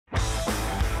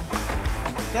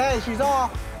Okay, she's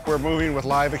off. We're moving with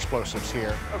live explosives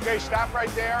here. Okay, stop right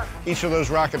there. Each of those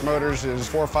rocket motors is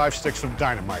 4 or 5 sticks of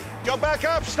dynamite. Go back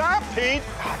up, stop, Pete.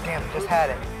 God damn, just had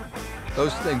it.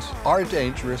 Those things are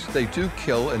dangerous. They do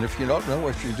kill, and if you don't know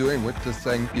what you're doing with the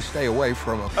thing, you stay away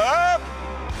from them. Up!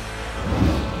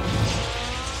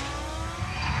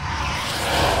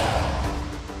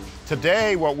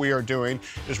 Today, what we are doing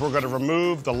is we're going to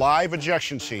remove the live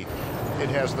ejection seat. It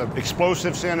has the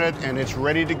explosives in it, and it's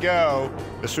ready to go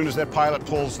as soon as that pilot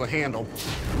pulls the handle.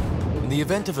 In the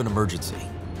event of an emergency,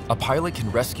 a pilot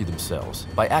can rescue themselves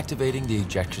by activating the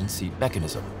ejection seat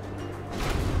mechanism.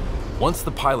 Once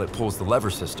the pilot pulls the lever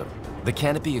system, the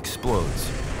canopy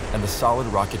explodes, and the solid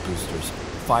rocket boosters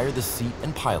fire the seat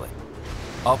and pilot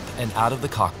up and out of the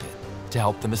cockpit to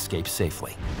help them escape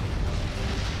safely.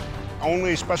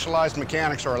 Only specialized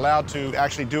mechanics are allowed to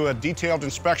actually do a detailed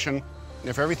inspection.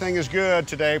 If everything is good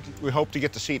today, we hope to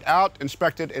get the seat out,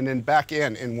 inspected, and then back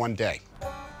in one day.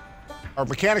 Our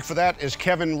mechanic for that is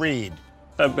Kevin Reed.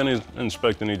 I've been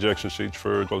inspecting ejection seats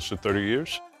for close to 30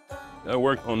 years. I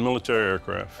work on military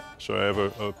aircraft, so I have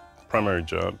a primary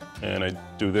job, and I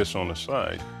do this on the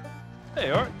side.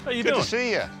 Hey, Art, how you doing? Good to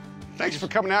see you. Thanks for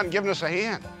coming out and giving us a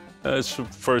hand. It's the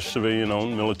first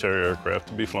civilian-owned military aircraft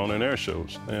to be flown in air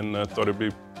shows, and I thought it'd be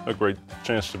a great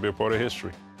chance to be a part of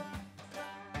history.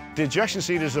 The ejection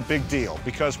seat is a big deal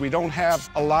because we don't have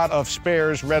a lot of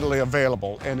spares readily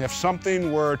available. And if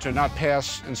something were to not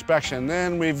pass inspection,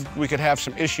 then we could have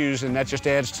some issues, and that just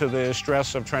adds to the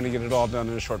stress of trying to get it all done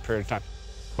in a short period of time.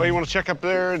 Well, you want to check up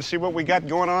there and see what we got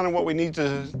going on and what we need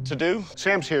to do?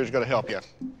 Sam's here is going to help you.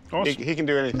 Awesome. He can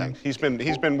do anything. He's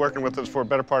been working with us for a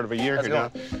better part of a year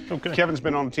now. Okay. Kevin's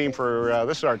been on the team for,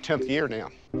 this is our 10th year now.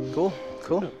 Cool,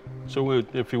 cool. Yeah. So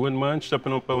if you wouldn't mind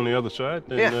stepping up on the other side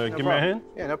and give me a hand?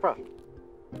 Yeah, no problem.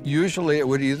 Usually it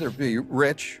would either be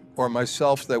Rich or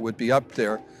myself that would be up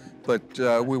there, but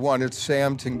we wanted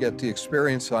Sam to get the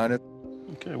experience on it.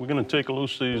 Okay, we're going to take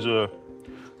loose these 2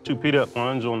 PDAP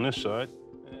lines on this side.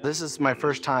 This is my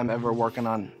first time ever working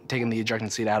on taking the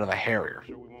ejection seat out of a Harrier.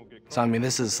 So, I mean,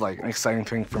 this is like an exciting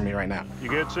thing for me right now. You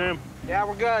good, Sam? Yeah,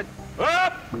 we're good.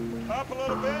 Up! Up a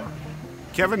little bit.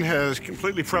 Kevin has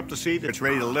completely prepped the seat. It's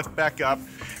ready to lift back up,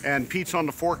 and Pete's on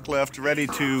the forklift ready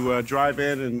to drive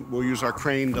in, and we'll use our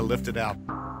crane to lift it out.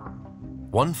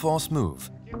 One false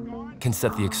move can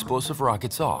set the explosive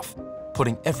rockets off,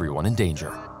 putting everyone in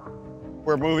danger.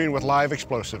 We're moving with live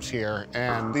explosives here,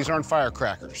 and these aren't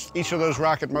firecrackers. Each of those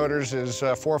rocket motors is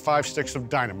 4 or 5 sticks of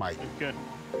dynamite. Okay.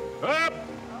 Up!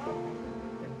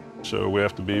 So we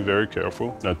have to be very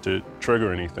careful not to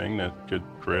trigger anything that could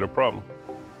create a problem.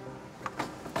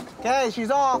 Okay, she's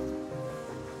off.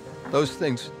 Those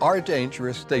things are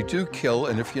dangerous. They do kill,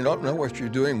 and if you don't know what you're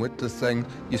doing with the thing,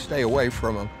 you stay away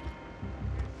from them.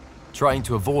 Trying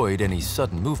to avoid any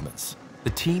sudden movements,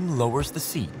 the team lowers the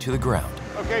seat to the ground.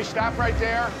 Okay, stop right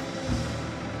there.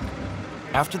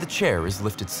 After the chair is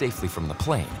lifted safely from the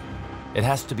plane, it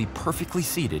has to be perfectly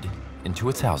seated into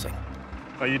its housing.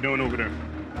 How you doing over there?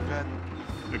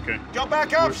 Good. Okay. Go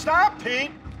back up, stop,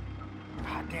 Pete.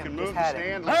 God You damn, can just move the had it.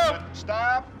 stand, lift it,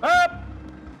 stop. Up!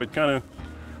 It kind of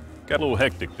got a little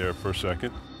hectic there for a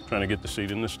second, trying to get the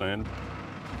seat in the stand.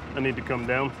 I need to come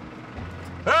down.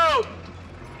 Help!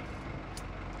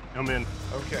 I'm in.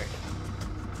 Okay.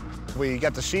 We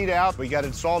got the seat out, we got it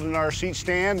installed in our seat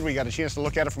stand, we got a chance to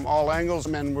look at it from all angles,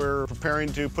 and then we're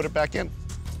preparing to put it back in.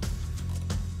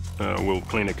 We'll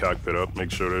clean the cockpit up,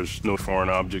 make sure there's no foreign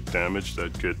object damage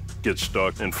that could get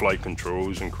stuck in flight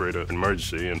controls and create an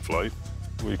emergency in flight.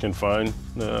 We can find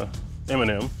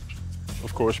M&M.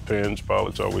 Of course, pens.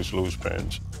 Pilots always lose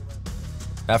pens.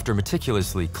 After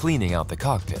meticulously cleaning out the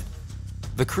cockpit,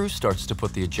 the crew starts to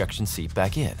put the ejection seat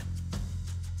back in.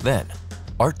 Then,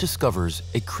 Art discovers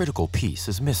a critical piece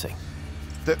is missing.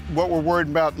 What we're worried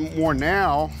about more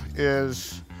now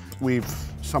is we've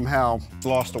somehow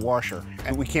lost a washer,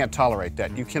 and we can't tolerate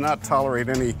that. You cannot tolerate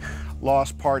any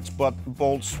lost parts, but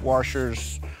bolts,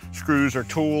 washers, screws, or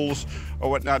tools, or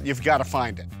whatnot. You've got to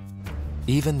find it.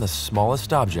 Even the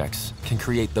smallest objects can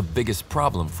create the biggest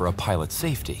problem for a pilot's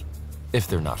safety if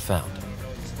they're not found.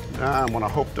 I'm going to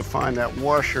hope to find that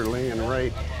washer laying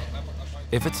right.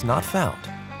 If it's not found,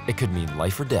 it could mean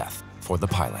life or death for the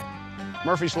pilot.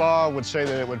 Murphy's Law would say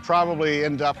that it would probably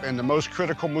end up in the most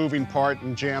critical moving part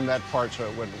and jam that part so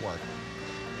it wouldn't work.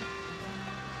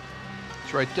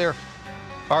 It's right there.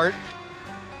 Art?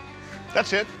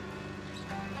 That's it.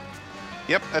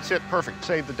 Yep, that's it. Perfect.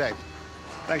 Saved the day.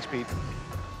 Thanks, Pete.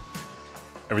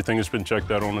 Everything has been checked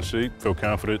out on the seat. Feel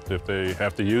confident if they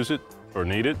have to use it or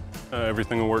need it,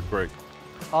 everything will work great.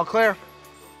 All clear.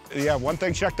 Yeah, one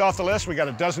thing checked off the list. We got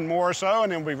a dozen more or so,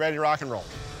 and then we'll be ready to rock and roll.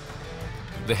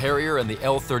 The Harrier and the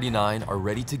L-39 are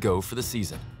ready to go for the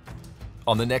season.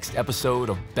 On the next episode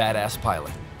of Badass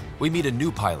Pilot, we meet a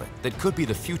new pilot that could be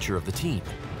the future of the team,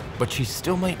 but she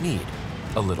still might need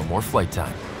a little more flight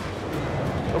time.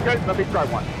 Okay, let me try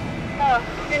one. Oh,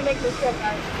 you're gonna make this so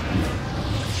bad.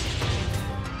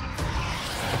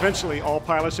 Eventually, all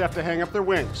pilots have to hang up their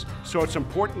wings, so it's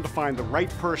important to find the right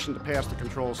person to pass the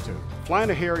controls to. Flying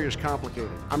a Harrier is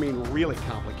complicated. I mean, really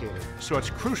complicated. So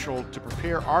it's crucial to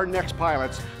prepare our next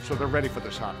pilots so they're ready for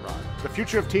this hot rod. The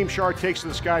future of Team Char takes to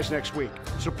the skies next week.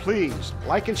 So please,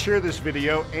 like and share this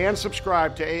video and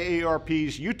subscribe to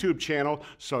AARP's YouTube channel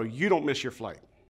so you don't miss your flight.